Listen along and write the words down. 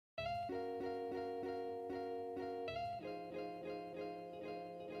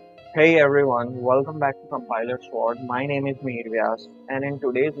Hey everyone, welcome back to Compiler Sword. My name is Mihir Vyas, and in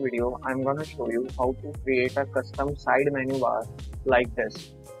today's video, I'm gonna show you how to create a custom side menu bar like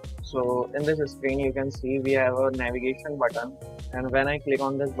this. So in this screen, you can see we have a navigation button, and when I click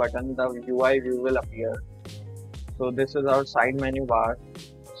on this button, the UI view will appear. So this is our side menu bar.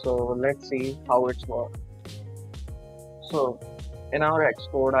 So let's see how it's work. So in our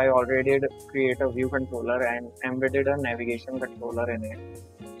Xcode, I already did create a view controller and embedded a navigation controller in it.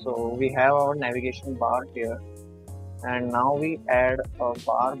 So we have our navigation bar here, and now we add a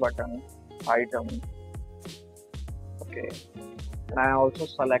bar button item. Okay, and I also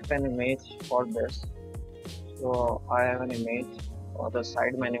select an image for this. So I have an image for the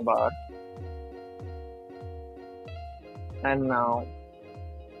side menu bar, and now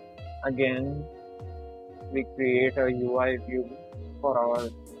again we create a UI view for our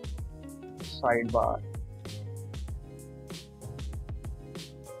sidebar.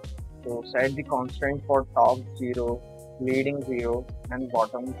 So set the constraint for top 0, leading 0, and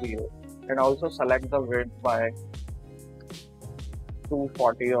bottom 0, and also select the width by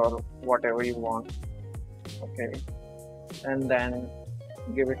 240 or whatever you want. Okay, and then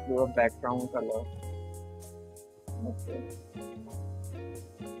give it to a background color. Okay,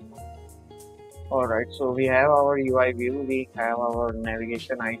 alright, so we have our UI view, we have our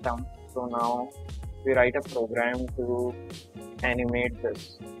navigation item. So now we write a program to animate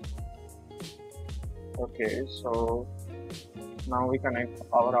this. Okay, so now we connect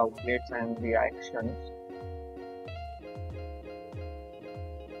our outlets and the actions.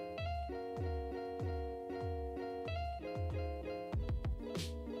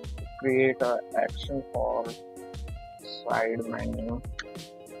 Create a action for side menu,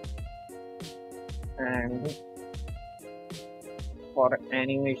 and for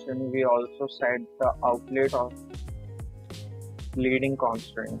animation we also set the outlet of leading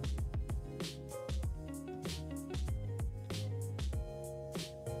constraint.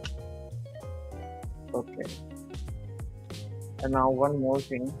 Okay, and now one more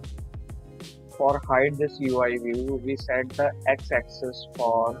thing, for hide this UI view we set the x-axis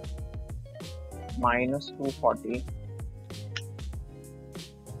for -240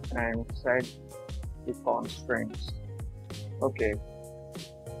 and set the constraints. Okay,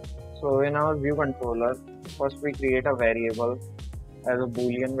 so in our view controller, first we create a variable as a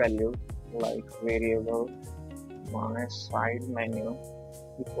boolean value, like variable my side menu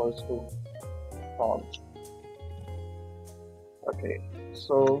equals to false. Okay,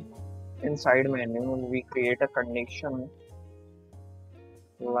 so inside menu we create a condition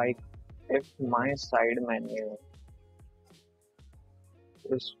like if my side menu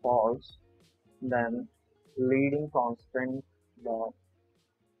is false, then leading constant dot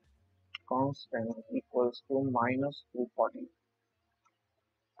constant equals to -240,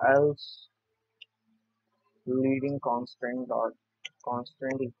 else leading constant dot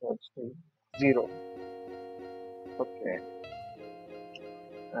constant equals to 0. Okay,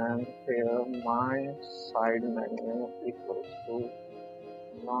 and here my side menu equals to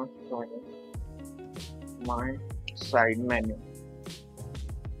not showing my side menu.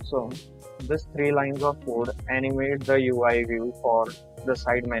 So this 3 lines of code animate the UI view for the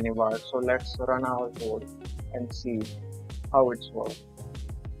side menu bar. So let's run our code and see how it's work.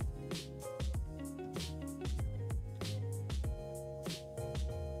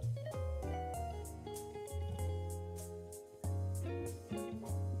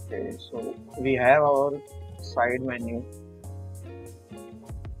 Okay, so we have our side menu,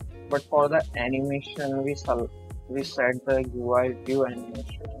 but for the animation we set the UI view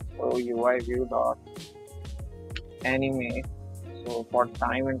animation. So UI view dot animate. So for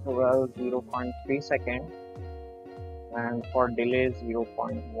time interval 0.3 second, and for delay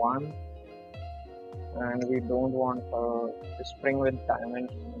 0.1, and we don't want a string with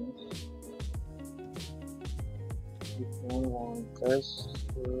dimensions. We don't want this.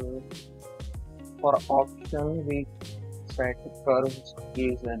 For option we set curves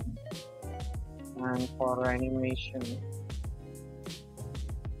keys in, and for animation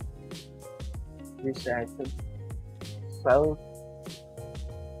we set self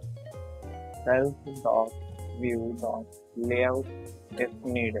dot view dot layout if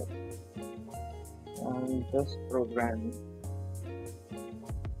needed, and this program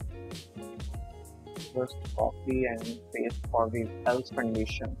just copy and paste for the else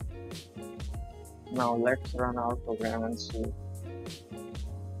condition. Now let's run our program and see.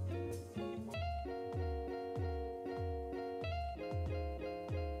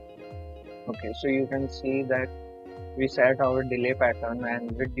 Okay, so you can see that we set our delay pattern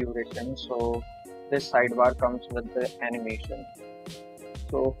and with duration, so this sidebar comes with the animation.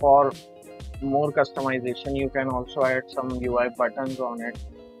 So for more customization, you can also add some UI buttons on it.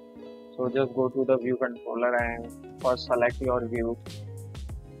 So just go to the view controller and first select your view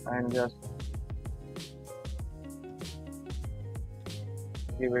and just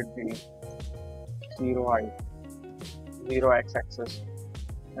give it the zero height, zero x-axis,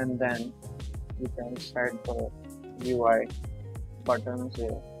 and then you can set the UI buttons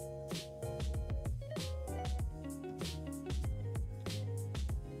here.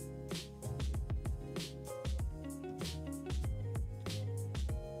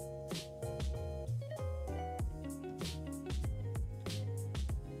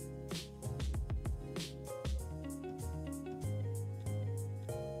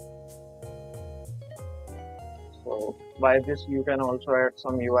 So by this you can also add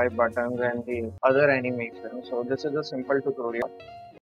some UI buttons and the other animations. So this is a simple tutorial.